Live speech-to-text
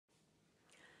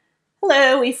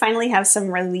Hello, we finally have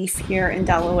some relief here in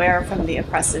Delaware from the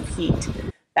oppressive heat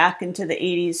back into the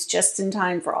 80s just in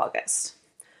time for August.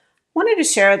 Wanted to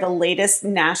share the latest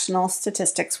national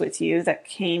statistics with you that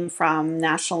came from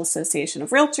National Association of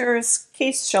Realtors,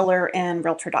 Case Shiller, and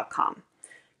Realtor.com.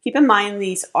 Keep in mind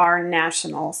these are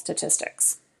national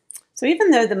statistics. So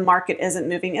even though the market isn't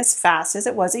moving as fast as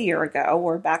it was a year ago,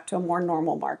 we're back to a more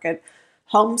normal market,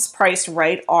 homes priced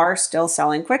right are still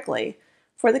selling quickly.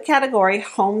 For the category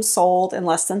homes sold in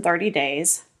less than 30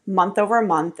 days, month over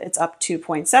month, it's up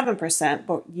 2.7%,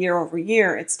 but year over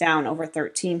year, it's down over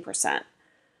 13%.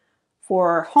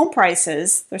 For home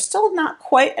prices, there's still not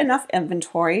quite enough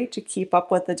inventory to keep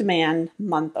up with the demand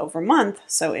month over month,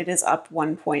 so it is up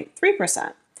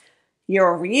 1.3%.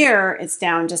 Year over year, it's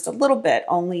down just a little bit,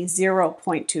 only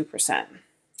 0.2%.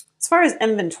 As far as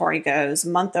inventory goes,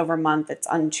 month over month, it's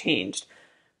unchanged.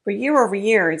 For year over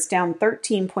year, it's down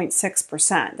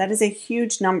 13.6%. That is a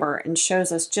huge number and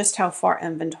shows us just how far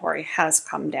inventory has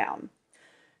come down.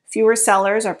 Fewer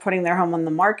sellers are putting their home on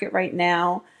the market right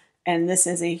now, and this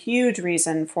is a huge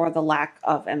reason for the lack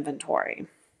of inventory.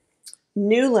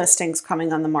 New listings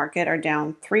coming on the market are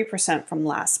down 3% from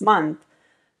last month,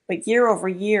 but year over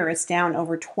year, it's down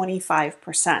over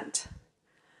 25%.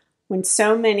 When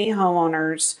so many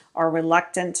homeowners are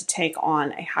reluctant to take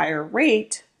on a higher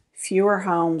rate, fewer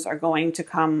homes are going to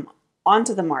come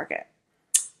onto the market.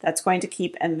 That's going to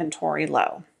keep inventory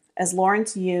low. As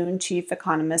Lawrence Yoon, chief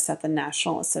economist at the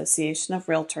National Association of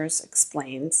Realtors,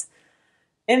 explains,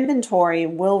 inventory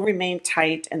will remain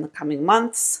tight in the coming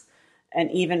months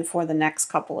and even for the next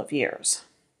couple of years.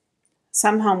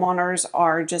 Some homeowners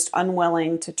are just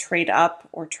unwilling to trade up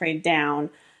or trade down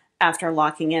after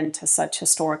locking into such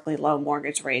historically low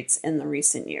mortgage rates in the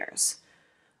recent years.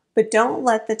 But don't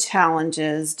let the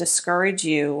challenges discourage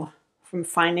you from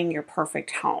finding your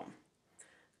perfect home.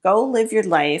 Go live your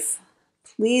life.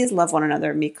 Please love one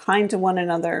another, be kind to one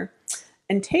another,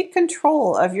 and take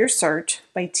control of your search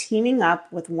by teaming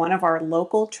up with one of our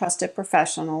local trusted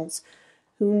professionals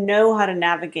who know how to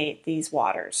navigate these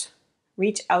waters.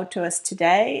 Reach out to us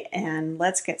today and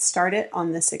let's get started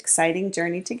on this exciting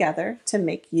journey together to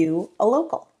make you a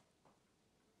local.